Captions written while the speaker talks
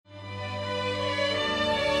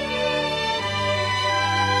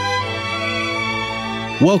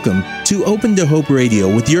Welcome to Open to Hope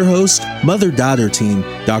Radio with your host, mother-daughter team,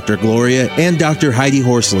 Dr. Gloria and Dr. Heidi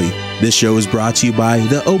Horsley. This show is brought to you by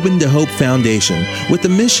the Open to Hope Foundation with the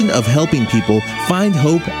mission of helping people find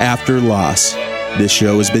hope after loss. This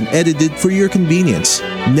show has been edited for your convenience.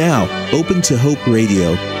 Now, Open to Hope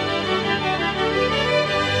Radio.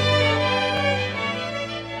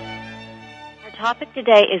 Our topic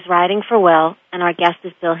today is Riding for Will, and our guest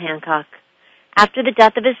is Bill Hancock. After the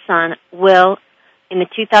death of his son, Will, in the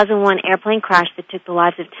 2001 airplane crash that took the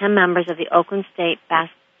lives of 10 members of the Oakland State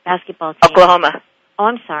basketball team. Oklahoma. Oh,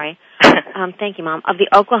 I'm sorry. Thank you, Mom. Of the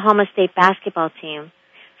Oklahoma State basketball team,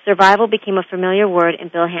 survival became a familiar word in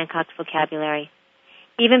Bill Hancock's vocabulary.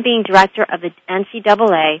 Even being director of the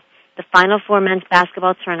NCAA, the Final Four men's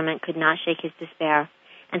basketball tournament could not shake his despair,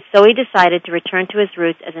 and so he decided to return to his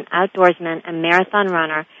roots as an outdoorsman and marathon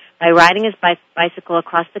runner by riding his bicycle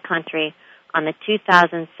across the country on the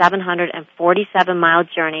 2,747-mile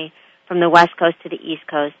journey from the West Coast to the East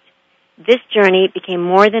Coast. This journey became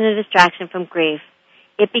more than a distraction from grief.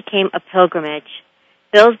 It became a pilgrimage.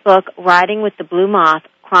 Bill's book, Riding with the Blue Moth,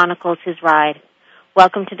 chronicles his ride.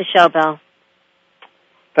 Welcome to the show, Bill.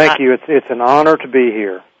 Thank you. It's an honor to be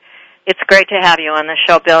here. It's great to have you on the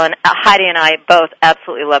show, Bill. And Heidi and I both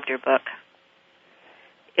absolutely loved your book.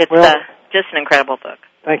 It's just an incredible book.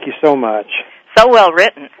 Thank you so much. So well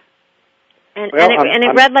written. And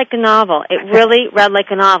it read like a novel. It really read like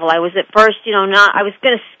a novel. I was at first, I was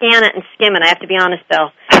going to scan it and skim it, I have to be honest,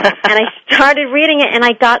 Bill. And I started reading it, and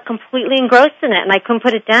I got completely engrossed in it, and I couldn't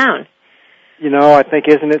put it down. I think,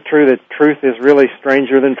 isn't it true that truth is really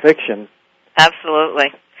stranger than fiction?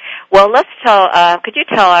 Absolutely. Well, could you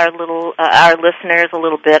tell our listeners a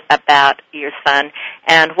little bit about your son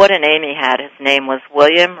and what a name he had? His name was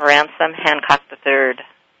William Ransom Hancock III.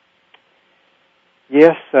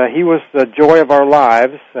 Yes, he was the joy of our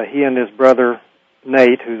lives. He and his brother,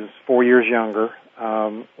 Nate, who's 4 years younger.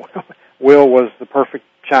 Will was the perfect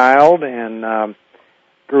child and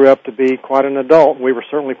grew up to be quite an adult. We were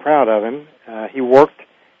certainly proud of him. He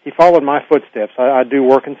followed my footsteps. I do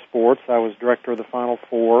work in sports. I was director of the Final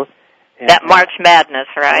Four. And that March Madness,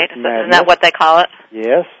 right? Isn't that what they call it?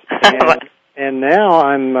 Yes. And now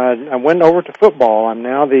I went over to football. I'm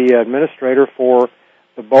now the administrator for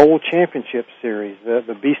the Bowl Championship Series,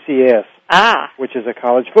 the BCS, which is a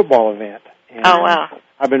college football event. And wow.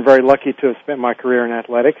 I've been very lucky to have spent my career in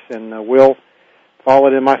athletics, and Will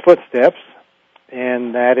followed in my footsteps,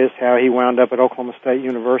 and that is how he wound up at Oklahoma State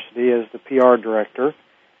University as the PR director,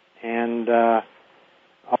 and wound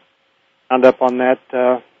up on that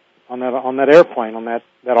airplane on that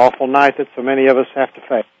awful night that so many of us have to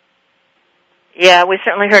face. Yeah, we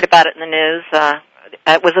certainly heard about it in the news.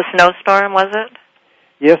 It was a snowstorm, was it?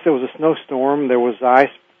 Yes, it was a snowstorm. There was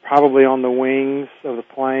ice probably on the wings of the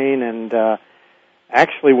plane, and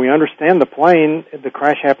actually we understand the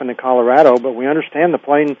crash happened in Colorado, but we understand the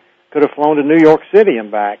plane could have flown to New York City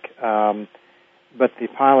and back. But the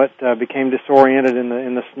pilot became disoriented in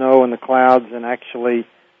the snow and the clouds and actually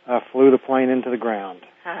flew the plane into the ground.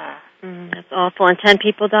 That's awful. And 10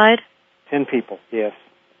 people died? 10 people, yes.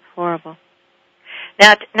 Horrible.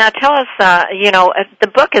 Now tell us, the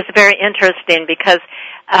book is very interesting because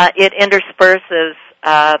it intersperses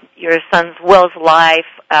your son's Will's life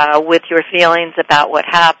with your feelings about what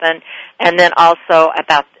happened, and then also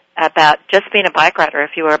about just being a bike rider.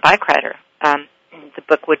 If you were a bike rider, the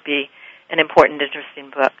book would be an important, interesting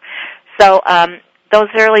book. So those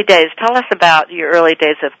early days, tell us about your early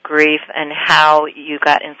days of grief and how you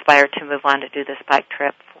got inspired to move on to do this bike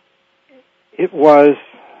trip. It was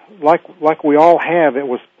like we all have.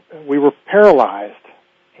 We were paralyzed,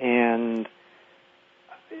 and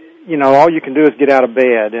all you can do is get out of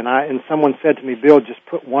bed. And someone said to me, Bill, just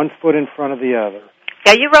put one foot in front of the other.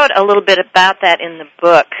 Yeah, you wrote a little bit about that in the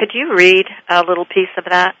book. Could you read a little piece of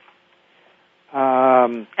that?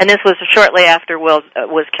 And this was shortly after Will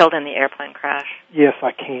was killed in the airplane crash. Yes,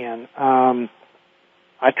 I can. I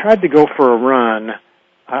tried to go for a run.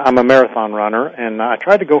 I'm a marathon runner, and I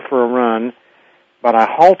tried to go for a run, but I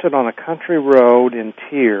halted on a country road in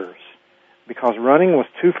tears because running was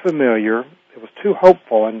too familiar, it was too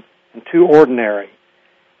hopeful, and too ordinary.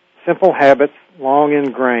 Simple habits, long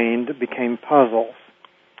ingrained, became puzzles.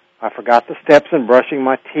 I forgot the steps in brushing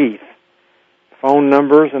my teeth. Phone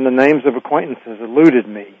numbers and the names of acquaintances eluded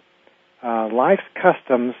me. Life's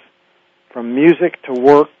customs, from music to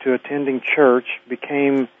work to attending church,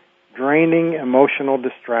 became draining emotional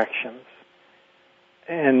distractions.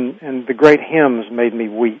 And the great hymns made me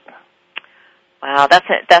weep. Wow, that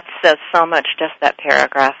says so much, just that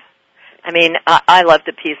paragraph. I mean, I love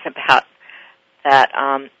the piece about that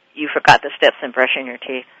you forgot the steps in brushing your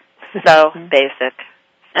teeth. So basic.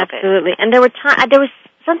 Absolutely. And there was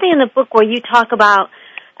something in the book where you talk about,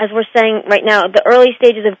 as we're saying right now, the early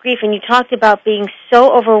stages of grief, and you talked about being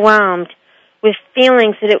so overwhelmed with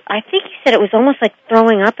feelings that I think you said it was almost like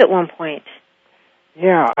throwing up at one point.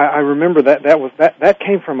 Yeah, I remember that. That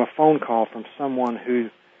came from a phone call from someone who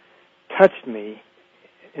touched me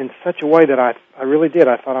in such a way that I really did.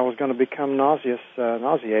 I thought I was going to become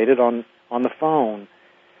nauseated on the phone.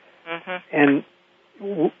 And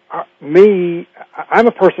I'm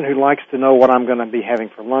a person who likes to know what I'm going to be having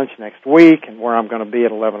for lunch next week and where I'm going to be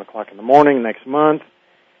at 11 o'clock in the morning next month.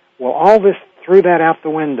 Well, all this threw that out the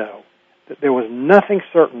window. That there was nothing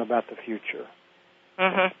certain about the future.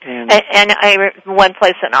 And one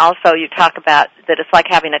place, and also you talk about that it's like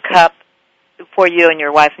having a cup for you and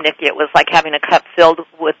your wife, Nikki. It was like having a cup filled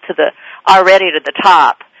already to the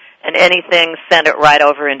top, and anything sent it right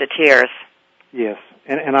over into tears. Yes,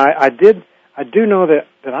 and I do know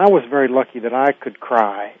that I was very lucky that I could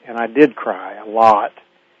cry, and I did cry a lot.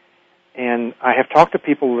 And I have talked to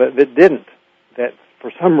people that didn't, that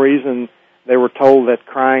for some reason they were told that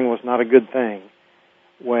crying was not a good thing.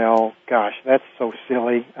 Well, gosh, that's so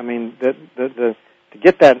silly. I mean, to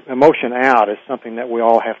get that emotion out is something that we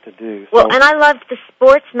all have to do. Well, and I loved the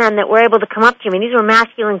sportsmen that were able to come up to you. I mean, these were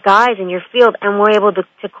masculine guys in your field and were able to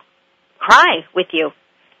cry with you.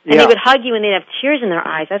 And they would hug you and they'd have tears in their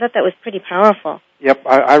eyes. I thought that was pretty powerful. Yep,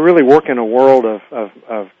 I really work in a world of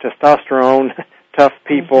testosterone, tough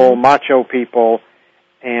people, macho people,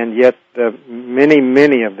 and yet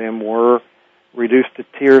many of them were reduced to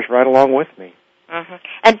tears right along with me.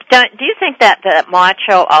 And do you think that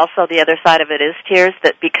macho, also the other side of it is tears,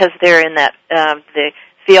 that because they're in that the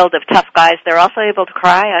field of tough guys, they're also able to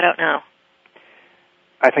cry? I don't know.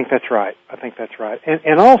 I think that's right.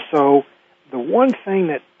 And also, the one thing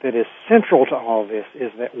that is central to all this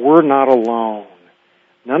is that we're not alone.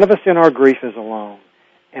 None of us in our grief is alone.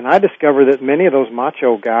 And I discovered that many of those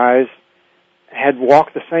macho guys had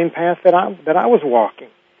walked the same path that I was walking.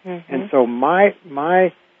 And so my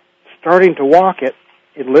starting to walk it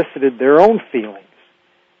elicited their own feelings.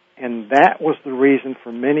 And that was the reason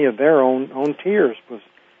for many of their own tears.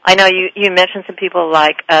 I know you mentioned some people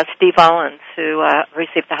like Steve Owens, who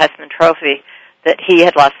received the Heisman Trophy, that he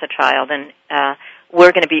had lost a child. And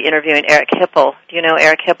we're going to be interviewing Eric Hipple. Do you know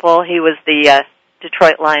Eric Hipple? He was the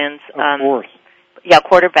Detroit Lions of course.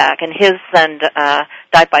 Quarterback. And his son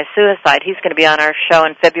died by suicide. He's going to be on our show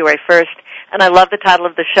on February 1st. And I love the title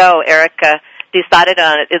of the show. Eric decided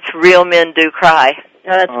on it. It's Real Men Do Cry. Oh,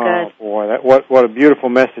 that's good. Oh, boy, what a beautiful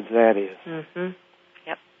message that is.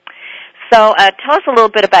 Yep. So tell us a little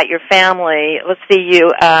bit about your family. Let's see,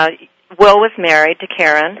 Will was married to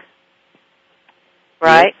Karen,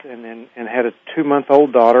 right? Yes, and had a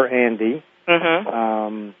 2-month-old daughter, Andy.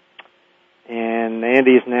 And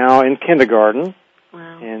Andy is now in kindergarten.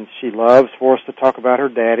 Wow. And she loves for us to talk about her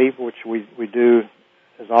daddy, which we do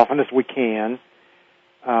as often as we can.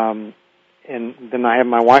 And then I have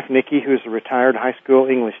my wife, Nikki, who is a retired high school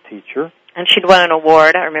English teacher. And she'd won an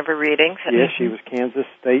award, I remember reading. Yes, she was Kansas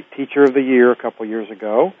State Teacher of the Year a couple years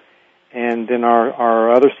ago. And then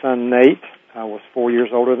our other son, Nate, was 4 years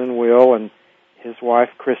older than Will, and his wife,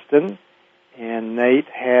 Kristen. And Nate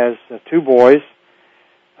has 2 boys,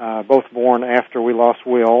 both born after we lost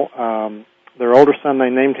Will. Their older son, they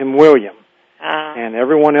named him William. And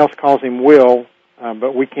everyone else calls him Will,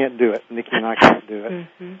 but we can't do it. Nikki and I can't do it.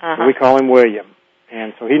 So we call him William.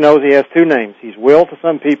 And so he knows he has 2 names. He's Will to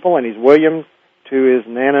some people, and he's William to his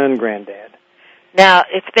Nana and Granddad. Now,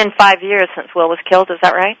 it's been 5 years since Will was killed, is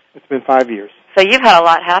that right? It's been 5 years. So you've had a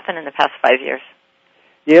lot happen in the past 5 years.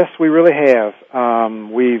 Yes, we really have.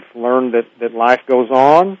 We've learned that life goes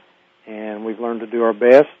on, and we've learned to do our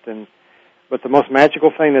best. But the most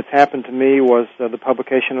magical thing that's happened to me was the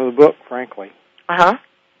publication of the book, frankly.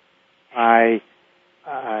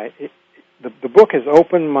 The book has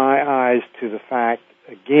opened my eyes to the fact,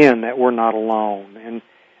 again, that we're not alone. And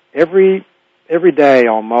every day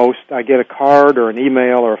almost, I get a card or an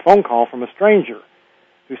email or a phone call from a stranger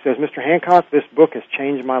who says, Mr. Hancock, this book has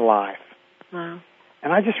changed my life. Wow.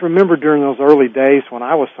 And I just remember during those early days when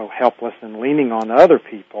I was so helpless and leaning on other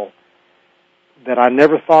people that I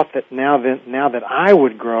never thought that now that I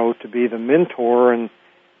would grow to be the mentor and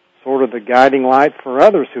sort of the guiding light for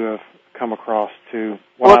others who have come across to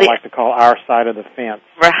what I like to call our side of the fence.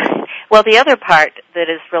 Right. Well, the other part that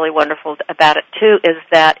is really wonderful about it, too, is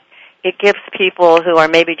that it gives people who are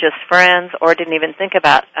maybe just friends or didn't even think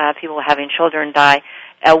about people having children die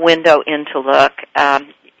a window in to look,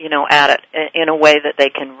 at it in a way that they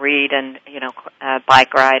can read and,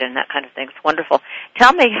 bike ride and that kind of thing. It's wonderful.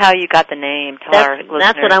 Tell me how you got the name. Tell our listeners.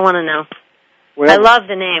 That's what I want to know. Well, I love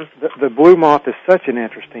the name. The Blue Moth is such an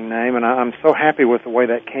interesting name, and I'm so happy with the way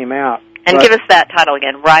that came out. And give us that title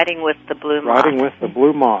again, Riding with the Blue Moth. Riding with the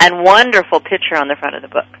Blue Moth. And wonderful picture on the front of the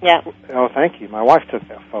book. Yeah. Oh, thank you. My wife took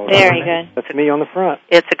that photo. Very good. That's me on the front.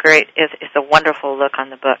 It's a wonderful look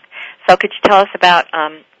on the book. So could you tell us about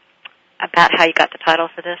how you got the title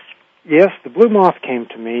for this? Yes, the Blue Moth came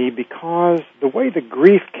to me because the way the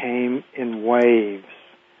grief came in waves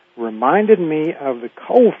reminded me of the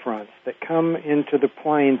cold fronts that come into the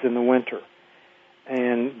plains in the winter.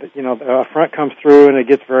 And, a front comes through and it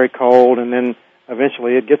gets very cold, and then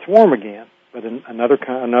eventually it gets warm again. But another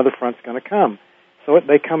front's going to come. So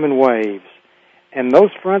they come in waves. And those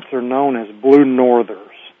fronts are known as blue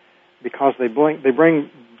northers because they bring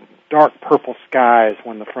dark purple skies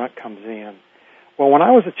when the front comes in. Well, when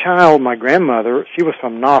I was a child, my grandmother, she was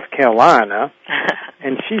from North Carolina,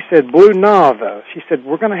 and she said blue nava. She said,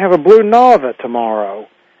 we're going to have a blue nava tomorrow.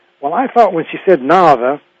 Well, I thought when she said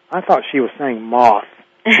nava, I thought she was saying moth.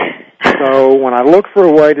 So when I looked for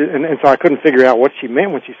a way to, and so I couldn't figure out what she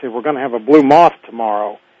meant when she said, we're going to have a blue moth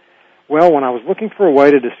tomorrow. Well, when I was looking for a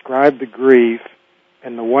way to describe the grief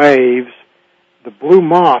and the waves, the blue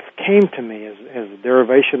moth came to me as a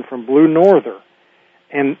derivation from blue norther.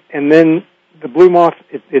 And then the blue moth,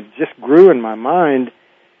 it just grew in my mind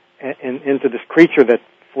and into this creature that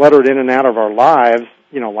fluttered in and out of our lives,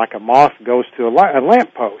 like a moth goes to a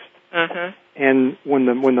lamppost. Mm-hmm. And when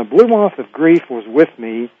the blue moth of grief was with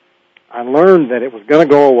me, I learned that it was going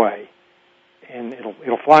to go away. And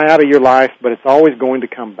it'll fly out of your life, but it's always going to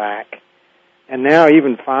come back. And now,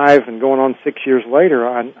 even 5 and going on 6 years later,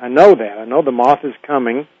 I know that. I know the moth is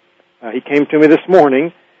coming. He came to me this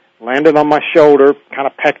morning, landed on my shoulder, kind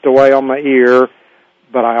of pecked away on my ear,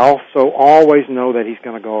 but I also always know that he's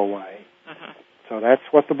going to go away. Mm-hmm. So that's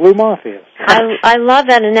what the blue moth is. I love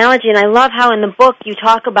that analogy, and I love how in the book you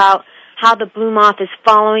talk about how the blue moth is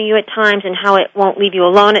following you at times and how it won't leave you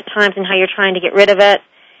alone at times and how you're trying to get rid of it.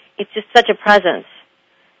 It's just such a presence.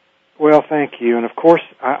 Well, thank you. And, of course,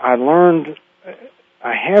 I have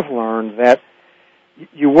learned that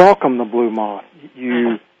you welcome the blue moth.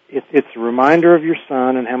 It's a reminder of your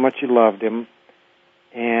son and how much you loved him,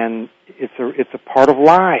 and it's a part of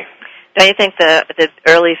life. Don't you think the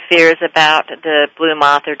early fears about the blue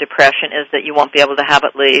moth or depression is that you won't be able to have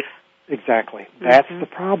it leave? Exactly. That's the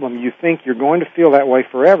problem. You think you're going to feel that way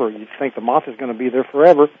forever. You think the moth is going to be there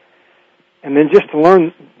forever. And then just to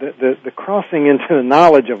learn the crossing into the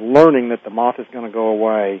knowledge of learning that the moth is going to go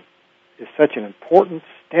away is such an important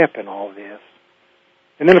step in all of this.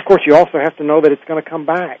 And then, of course, you also have to know that it's going to come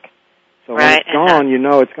back. So when it's gone, you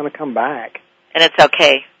know it's going to come back. And it's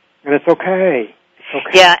okay. And it's okay.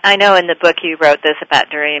 Yeah, I know in the book you wrote this about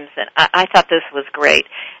dreams, and I thought this was great.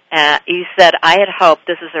 You said, I had hoped,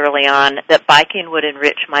 this is early on, that biking would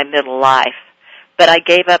enrich my middle life, but I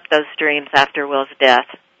gave up those dreams after Will's death,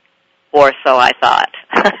 or so I thought.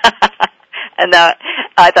 And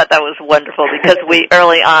I thought that was wonderful, because we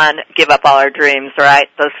early on give up all our dreams, right,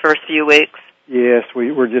 those first few weeks? Yes,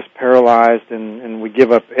 we're just paralyzed, and we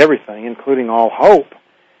give up everything, including all hope.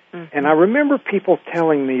 Mm-hmm. And I remember people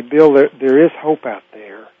telling me, Bill, there is hope out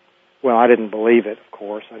there. Well, I didn't believe it, of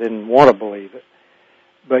course. I didn't want to believe it.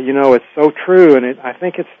 But, it's so true, and I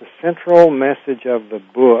think it's the central message of the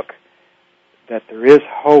book that there is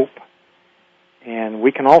hope, and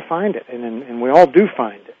we can all find it, and we all do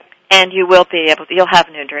find it. And you will be able to, you'll have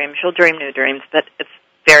new dreams. You'll dream new dreams, but it's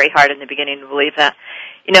very hard in the beginning to believe that.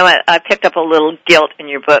 I picked up a little guilt in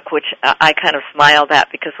your book, which I kind of smiled at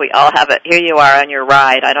because we all have it. Here you are on your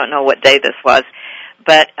ride. I don't know what day this was,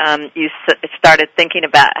 but you started thinking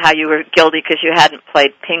about how you were guilty because you hadn't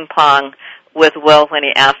played ping pong with Will when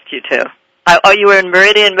he asked you to. You were in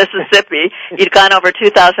Meridian, Mississippi. You'd gone over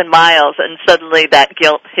 2,000 miles, and suddenly that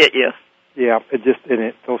guilt hit you. Yeah,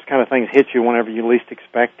 those kind of things hit you whenever you least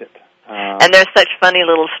expect it. And there's such funny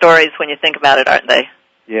little stories when you think about it, aren't they?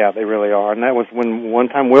 Yeah, they really are. And that was when one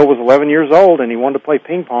time Will was 11 years old, and he wanted to play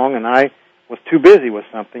ping pong, and I was too busy with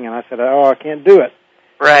something, and I said, I can't do it.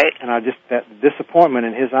 Right. And that disappointment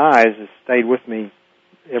in his eyes has stayed with me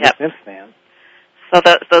ever since then. So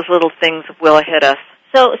those little things will hit us.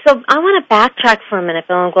 So I want to backtrack for a minute,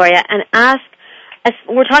 Bill and Gloria, and ask, as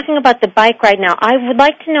we're talking about the bike right now, I would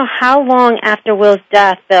like to know how long after Will's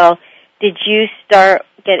death, Bill, did you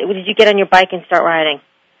get on your bike and start riding?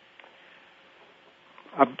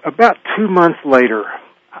 About 2 months later.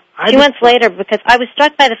 2 months later, because I was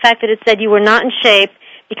struck by the fact that it said you were not in shape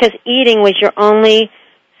because eating was your only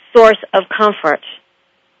source of comfort.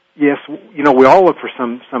 Yes, we all look for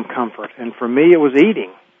some comfort, and for me it was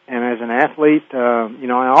eating. And as an athlete,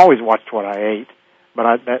 I always watched what I ate, but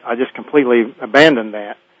I just completely abandoned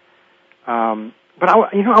that. But I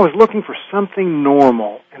was looking for something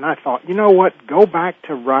normal, and I thought, you know what? Go back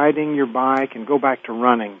to riding your bike and go back to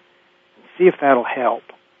running, and see if that'll help.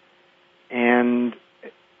 And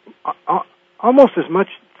almost as much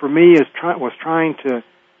for me as was trying to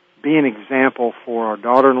be an example for our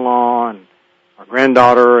daughter-in-law and our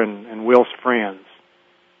granddaughter and Will's friends.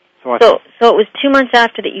 So it was 2 months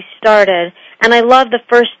after that you started, and I love the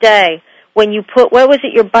first day when you put, what was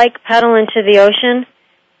it, your bike pedal into the ocean?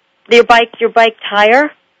 Your bike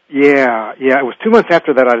tire? Yeah. It was 2 months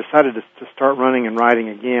after that I decided to start running and riding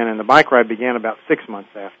again, and the bike ride began about 6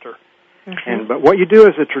 months after. Mm-hmm. But what you do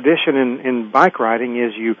as a tradition in bike riding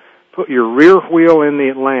is you put your rear wheel in the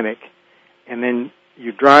Atlantic, and then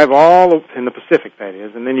you drive in the Pacific, that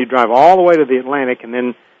is, and then you drive all the way to the Atlantic, and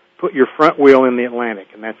then put your front wheel in the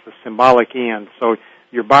Atlantic, and that's the symbolic end. So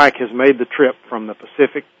your bike has made the trip from the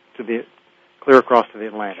Pacific to the clear across to the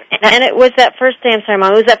Atlantic. And it was that first day, I'm sorry,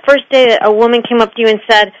 Mom, it was that first day that a woman came up to you and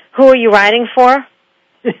said, "Who are you riding for?"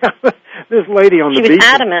 Yeah, this lady on the beach. She was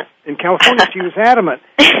adamant. In California, she was adamant.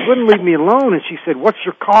 She wouldn't leave me alone, and she said, "What's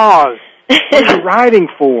your cause? What are you riding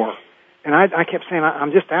for?" And I kept saying,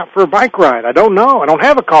 "I'm just out for a bike ride. I don't know. I don't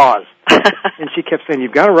have a cause." And she kept saying,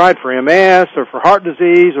 "You've got to ride for MS or for heart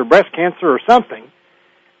disease or breast cancer or something."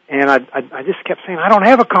 And I just kept saying, "I don't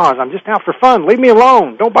have a cause. I'm just out for fun. Leave me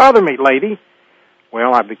alone. Don't bother me, lady."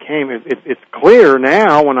 Well, it's clear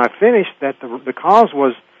now when I finished that the cause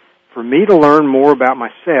was for me to learn more about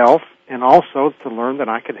myself and also to learn that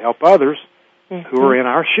I could help others who are in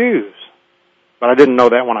our shoes. But I didn't know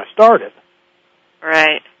that when I started.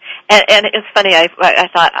 Right. And it's funny, I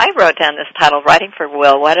thought, I wrote down this title, Riding for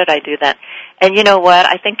Will. Why did I do that? And you know what?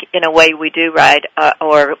 I think in a way we do ride,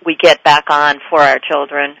 or we get back on for our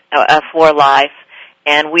children, for life,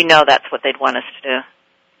 and we know that's what they'd want us to do.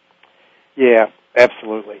 Yeah,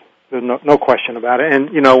 absolutely. There's no question about it.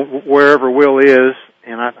 And, wherever Will is,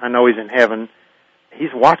 and I know he's in heaven,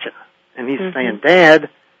 he's watching. And he's saying, "Dad,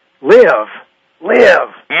 live.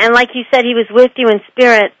 And like you said, he was with you in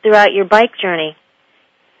spirit throughout your bike journey.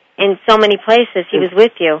 In so many places, he was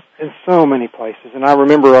with you. In so many places. And I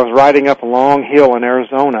remember I was riding up a long hill in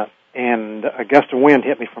Arizona, and a gust of wind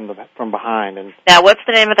hit me from behind. And now, what's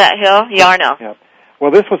the name of that hill? Yarno. Yeah.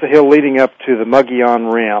 Well, this was a hill leading up to the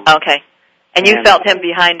Mogollon Rim. Okay. And you felt him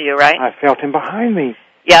behind you, right? I felt him behind me.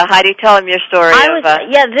 Yeah, Heidi, tell him your story Outward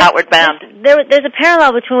Bound. There's a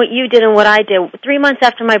parallel between what you did and what I did. 3 months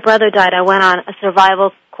after my brother died, I went on a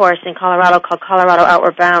survival course in Colorado called Colorado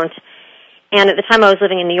Outward Bound. And at the time I was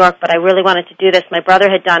living in New York, but I really wanted to do this. My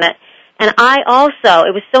brother had done it. And it was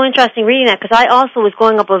so interesting reading that because I also was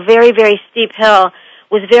going up a very, very steep hill,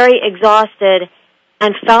 was very exhausted,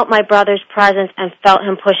 and felt my brother's presence and felt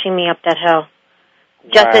him pushing me up that hill.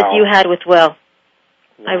 Just as you had with Will.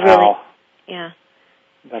 Wow. I really, yeah.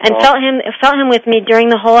 That's and awesome. felt him with me during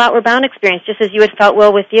the whole Outward Bound experience, just as you had felt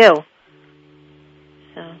Will with you.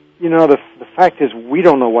 So. The fact is we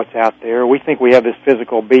don't know what's out there. We think we have this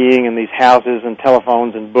physical being and these houses and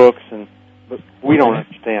telephones and books, but we don't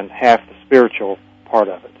understand half the spiritual part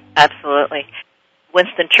of it. Absolutely.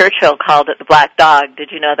 Winston Churchill called it the black dog.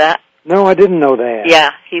 Did you know that? No, I didn't know that.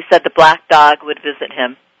 Yeah, he said the black dog would visit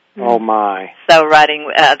him. Oh, my. So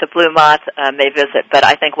riding the Blue Moth may visit, but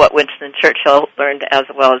I think what Winston Churchill learned as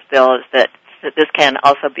well as Bill is that this can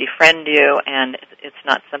also befriend you, and it's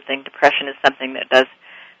not something, depression is something that does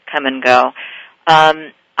come and go.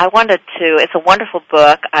 It's a wonderful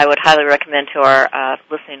book. I would highly recommend to our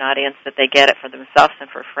listening audience that they get it for themselves and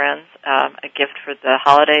for friends, a gift for the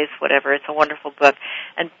holidays, whatever. It's a wonderful book.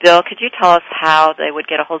 And Bill, could you tell us how they would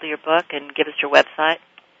get a hold of your book and give us your website?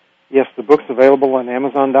 Yes, the book's available on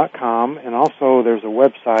Amazon.com, and also there's a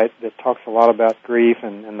website that talks a lot about grief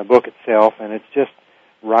and the book itself, and it's just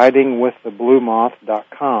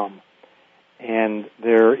ridingwiththebluemoth.com. And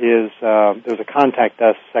there's a contact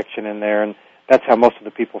us section in there, and that's how most of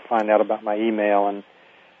the people find out about my email. And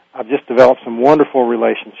I've just developed some wonderful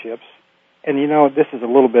relationships. And, this is a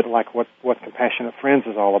little bit like what Compassionate Friends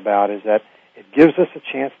is all about, is that it gives us a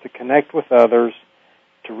chance to connect with others,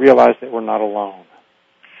 to realize that we're not alone.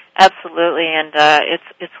 Absolutely, and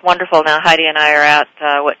it's wonderful. Now Heidi and I are out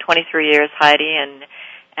 23 years, Heidi,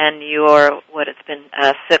 and you're it's been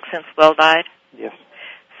 6 since Will died. Yes.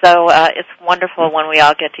 So it's wonderful when we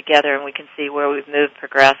all get together and we can see where we've moved,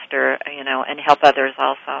 progressed, or and help others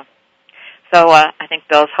also. So I think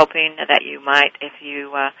Bill's hoping that you might, if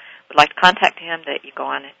you would like to contact him, that you go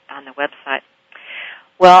on the website.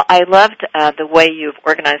 Well, I loved the way you've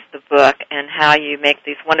organized the book and how you make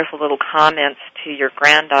these wonderful little comments to your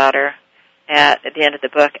granddaughter at the end of the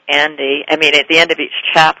book, Andy. At the end of each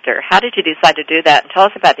chapter. How did you decide to do that? And tell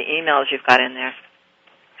us about the emails you've got in there.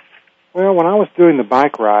 Well, when I was doing the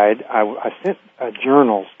bike ride, I sent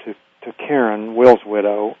journals to Karen, Will's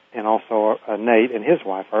widow, and also Nate and his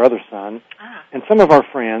wife, our other son, and some of our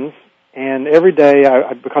friends. And every day,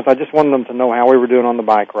 because I just wanted them to know how we were doing on the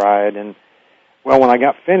bike ride. And, well, when I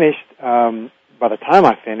got finished, by the time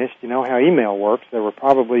I finished, you know how email works, there were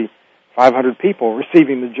probably 500 people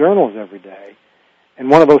receiving the journals every day. And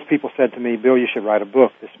one of those people said to me, Bill, you should write a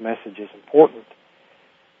book. This message is important.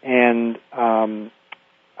 And I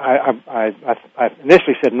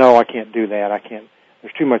initially said, no, I can't do that. I can't.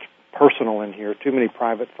 There's too much personal in here, too many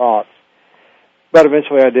private thoughts. But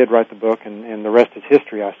eventually I did write the book, and the rest is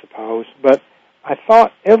history, I suppose. But I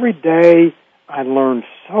thought every day I learned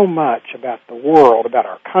so much about the world, about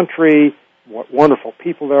our country, what wonderful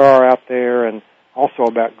people there are out there, and also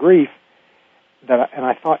about grief. And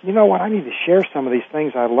I thought, you know what, I need to share some of these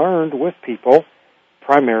things I learned with people,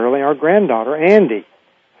 primarily our granddaughter, Andy,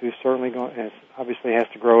 who certainly obviously has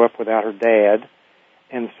to grow up without her dad.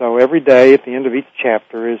 And so every day at the end of each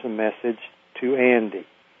chapter is a message to Andy,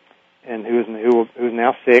 and who's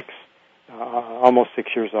now 6, almost 6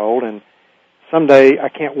 years old. And someday I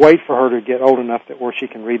can't wait for her to get old enough where she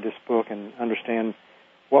can read this book and understand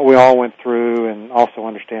what we all went through, and also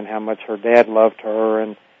understand how much her dad loved her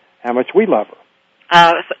and how much we love her.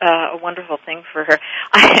 It's a wonderful thing for her.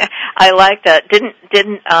 I like that.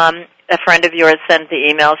 Didn't a friend of yours send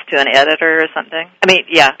the emails to an editor or something? I mean,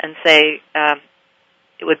 yeah, and say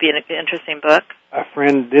it would be an interesting book. A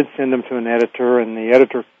friend did send them to an editor, and the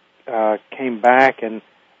editor came back, and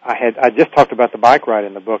I just talked about the bike ride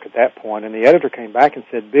in the book at that point, and the editor came back and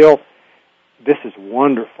said, Bill, this is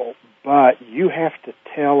wonderful, but you have to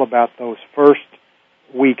tell about those first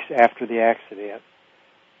weeks after the accident.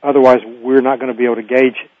 Otherwise, we're not going to be able to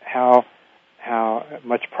gauge how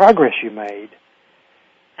much progress you made.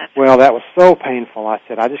 Well, that was so painful. I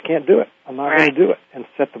said, I just can't do it. I'm not going to do it. And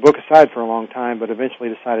set the book aside for a long time, but eventually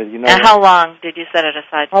decided, you know. And how long did you set it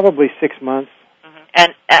aside? Probably 6 months. Mm-hmm.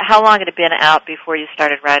 And how long had it been out before you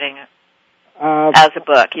started writing it as a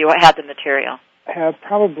book? You had the material.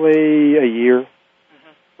 Probably a year.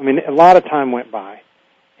 Mm-hmm. I mean, a lot of time went by.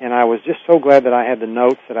 And I was just so glad that I had the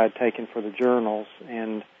notes that I'd taken for the journals,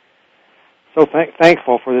 and so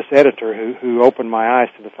thankful for this editor who opened my eyes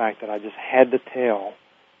to the fact that I just had to tell.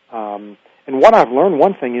 And what I've learned,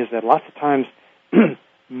 one thing is that lots of times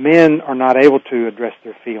men are not able to address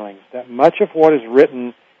their feelings, that much of what is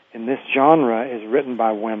written in this genre is written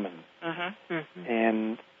by women. Mm-hmm. Mm-hmm.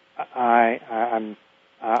 And I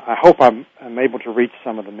hope I'm able to reach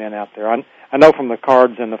some of the men out there. I know from the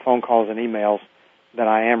cards and the phone calls and emails that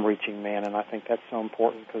I am reaching men, and I think that's so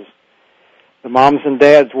important because the moms and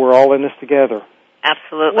dads, we're all in this together.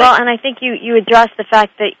 Absolutely. Well, and I think you addressed the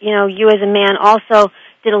fact that, you know, you as a man also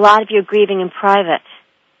did a lot of your grieving in private,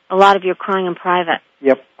 a lot of your crying in private.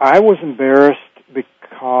 Yep. I was embarrassed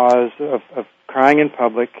because of crying in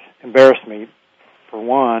public, embarrassed me, for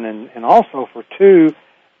one, and also for two,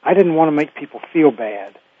 I didn't want to make people feel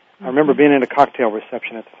bad. Mm-hmm. I remember being in a cocktail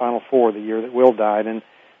reception at the Final Four the year that Will died, and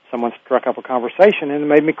someone struck up a conversation, and it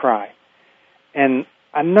made me cry. And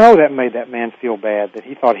I know that made that man feel bad, that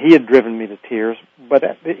he thought he had driven me to tears, but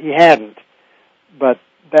he hadn't. But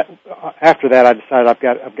after that, I decided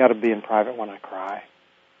I've got to be in private when I cry.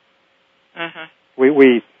 Mm-hmm.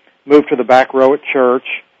 We moved to the back row at church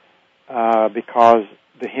because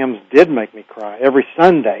the hymns did make me cry every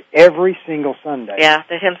Sunday, every single Sunday. Yeah,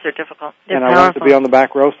 the hymns are difficult. And I wanted to be on the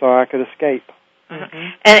back row so I could escape. Mm-hmm.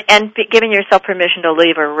 And giving yourself permission to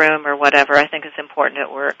leave a room or whatever, I think is important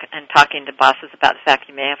at work, and talking to bosses about the fact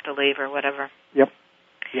you may have to leave or whatever. Yep.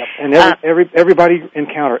 And everybody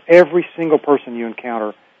every single person you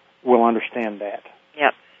encounter will understand that.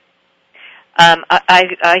 Yep.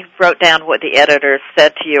 I wrote down what the editor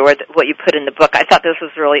said to you, or what you put in the book. I thought this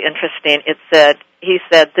was really interesting. He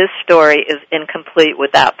said, this story is incomplete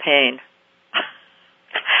without pain.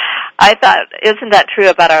 I thought, isn't that true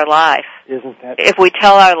about our life? Isn't that? If we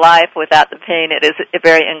tell our life without the pain, it is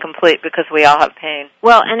very incomplete because we all have pain.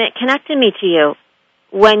 Well, and it connected me to you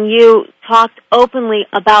when you talked openly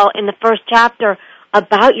about, in the first chapter,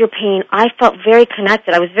 about your pain. I felt very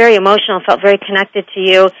connected. I was very emotional, felt very connected to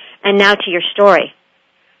you, and now to your story.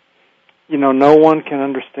 You know, no one can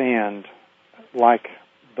understand like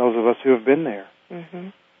those of us who have been there. Mm-hmm.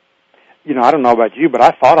 You know, I don't know about you, but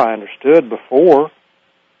I thought I understood before.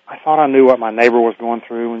 I thought I knew what my neighbor was going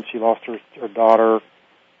through when she lost her daughter,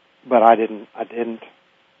 but I didn't.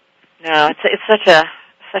 No, it's such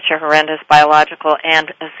a horrendous biological and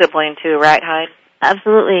a sibling too, right, Hyde?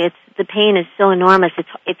 Absolutely. The pain is so enormous.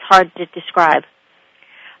 It's hard to describe.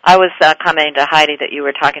 I was commenting to Heidi that you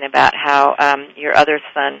were talking about how your other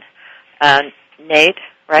son, Nate,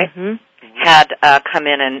 right? Mm-hmm. Had come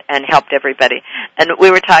in and helped everybody. And we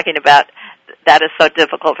were talking about that is so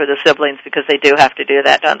difficult for the siblings because they do have to do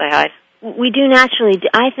that, don't they, Heidi? We do naturally.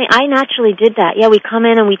 I think I naturally did that. Yeah, we come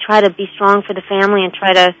in and we try to be strong for the family and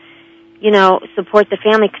try to, support the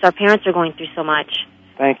family because our parents are going through so much.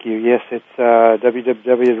 Thank you. Yes, it's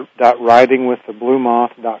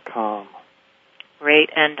www.ridingwiththebluemoth.com.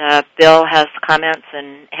 Great. And Bill has comments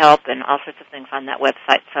and help and all sorts of things on that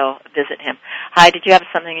website, so visit him. Hi, did you have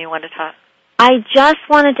something you wanted to talk? I just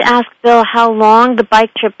wanted to ask Bill how long the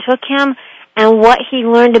bike trip took him and what he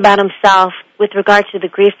learned about himself with regard to the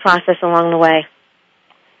grief process along the way.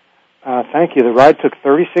 Thank you. The ride took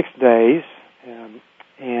 36 days,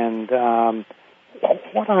 and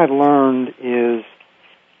what I learned is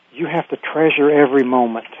you have to treasure every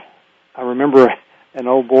moment. I remember an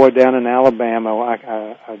old boy down in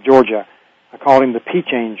Alabama, Georgia. I called him the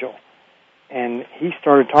Peach Angel, and he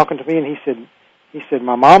started talking to me, and he said,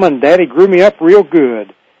 my mama and daddy grew me up real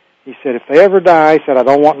good. He said, if they ever die, he said, I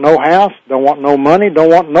don't want no house, don't want no money,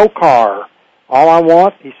 don't want no car. All I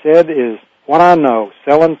want, he said, is what I know,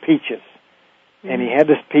 selling peaches. Mm-hmm. And he had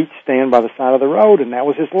this peach stand by the side of the road, and that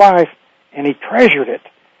was his life, and he treasured it.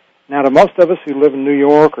 Now, to most of us who live in New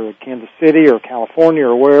York or Kansas City or California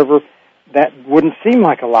or wherever, that wouldn't seem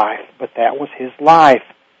like a life, but that was his life,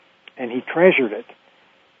 and he treasured it.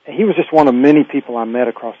 And he was just one of many people I met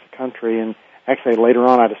across the country, and actually later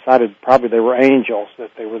on I decided probably they were angels,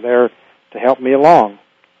 that they were there to help me along.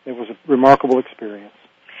 It was a remarkable experience.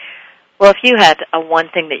 Well, if you had one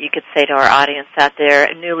thing that you could say to our audience out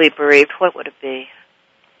there, newly bereaved, what would it be?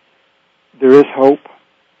 There is hope,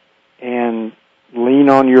 and lean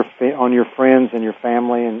on your friends and your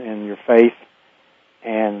family and your faith,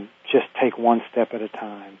 and just take one step at a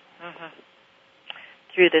time. Mm-hmm.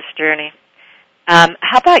 Through this journey.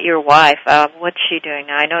 How about your wife? What's she doing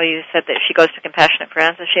now? I know you said that she goes to Compassionate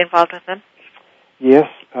Friends. Is she involved with them? Yes,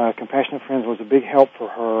 Compassionate Friends was a big help for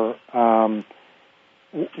her.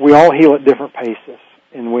 We all heal at different paces,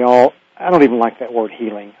 and I don't even like that word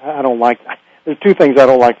healing. There's two things I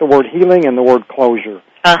don't like, the word healing and the word closure.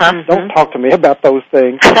 Uh-huh. Don't talk to me about those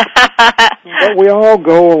things. But we all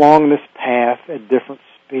go along this path at different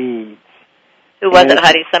speeds. Who was it,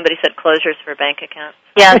 Heidi? Somebody said closures for bank accounts.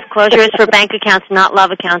 Yes, closures for bank accounts, not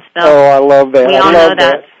love accounts, Bill. Oh, I love that. We all know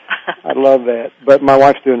that. I love that. But my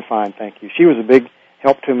wife's doing fine, thank you. She was a big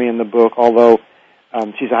help to me in the book, although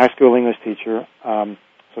she's a high school English teacher,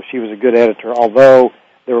 so she was a good editor, although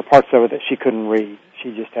there were parts of it that she couldn't read.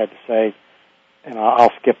 She just had to say, and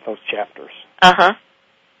I'll skip those chapters. Uh-huh.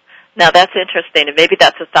 Now, that's interesting, and maybe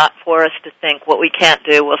that's a thought for us to think, what we can't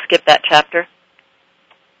do, we'll skip that chapter.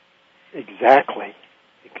 Exactly.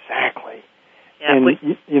 Yeah, and,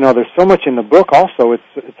 there's so much in the book also.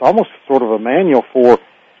 It's almost sort of a manual for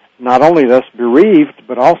not only us bereaved,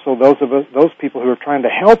 but also those people who are trying to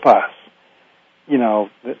help us.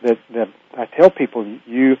 That I tell people,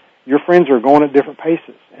 your friends are going at different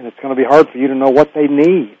paces, and it's going to be hard for you to know what they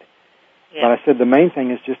need. Yeah. But I said the main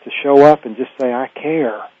thing is just to show up and just say, I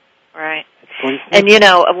care. Right. And,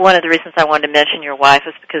 one of the reasons I wanted to mention your wife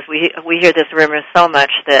is because we hear this rumor so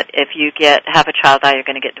much that if you have a child die, you're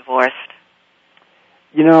going to get divorced.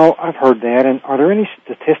 I've heard that. And are there any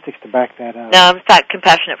statistics to back that up? No, in fact,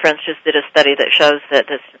 Compassionate Friends just did a study that shows that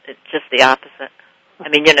it's just the opposite. I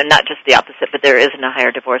mean, not just the opposite, but there isn't a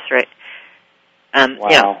higher divorce rate.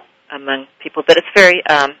 Wow. Among people. But it's very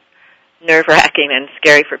nerve-wracking and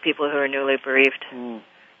scary for people who are newly bereaved. Mm.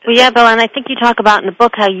 Well, yeah, Bill, and I think you talk about in the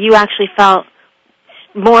book how you actually felt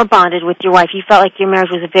more bonded with your wife. You felt like your marriage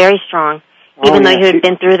was very strong, even though you had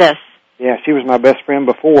been through this. Yeah, she was my best friend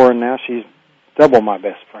before, and now she's double my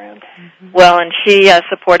best friend. Mm-hmm. Well, and she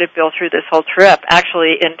supported Bill through this whole trip.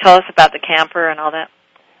 Actually, and tell us about the camper and all that.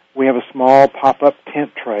 We have a small pop-up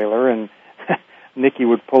tent trailer, and Nikki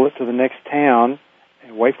would pull it to the next town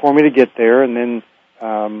and wait for me to get there, and then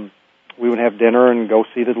we would have dinner and go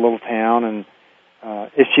see the little town, and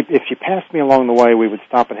if she passed me along the way, we would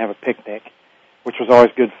stop and have a picnic, which was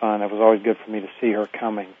always good fun. It was always good for me to see her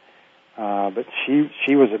coming. But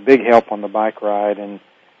she was a big help on the bike ride, and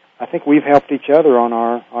I think we've helped each other on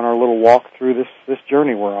our little walk through this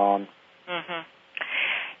journey we're on. Mm-hmm.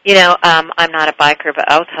 I'm not a biker,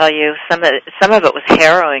 but I'll tell you, some of it was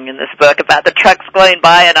harrowing in this book about the trucks going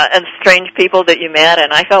by and strange people that you met,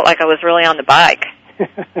 and I felt like I was really on the bike.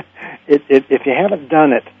 If you haven't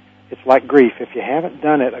done it, it's like grief. If you haven't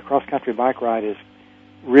done it, a cross-country bike ride is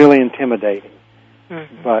really intimidating.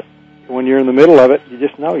 Mm-hmm. But when you're in the middle of it, you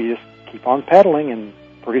just keep on pedaling, and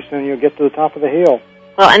pretty soon you'll get to the top of the hill.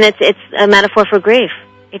 Well, and it's a metaphor for grief.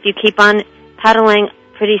 If you keep on pedaling,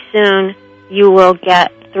 pretty soon you will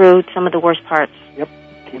get through some of the worst parts. Yep.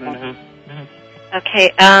 keep on.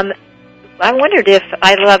 Okay. I wondered if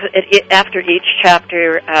I love it after each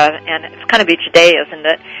chapter, and it's kind of each day, isn't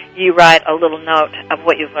it? You write a little note of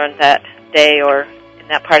what you've learned that day or in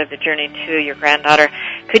that part of the journey to your granddaughter.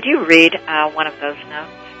 Could you read one of those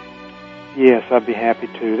notes? Yes, I'd be happy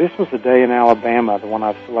to. This was a day in Alabama, the one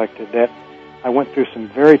I've selected, that I went through some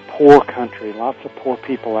very poor country, lots of poor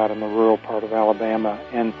people out in the rural part of Alabama.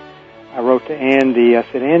 And I wrote to Andy, I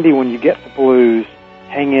said, Andy, when you get the blues,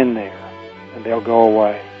 hang in there, and they'll go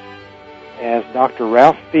away. As Dr.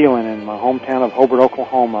 Ralph Phelan in my hometown of Hobart,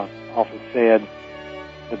 Oklahoma, often said,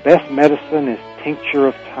 the best medicine is tincture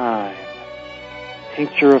of time.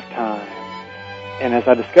 Tincture of time. And as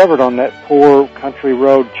I discovered on that poor country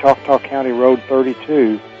road, Choctaw County Road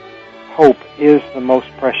 32, hope is the most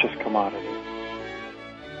precious commodity.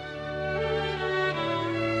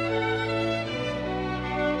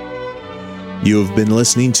 You have been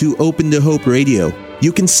listening to Open to Hope Radio.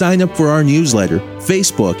 You can sign up for our newsletter,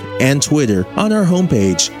 Facebook, and Twitter on our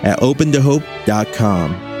homepage at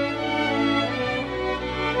opentohope.com.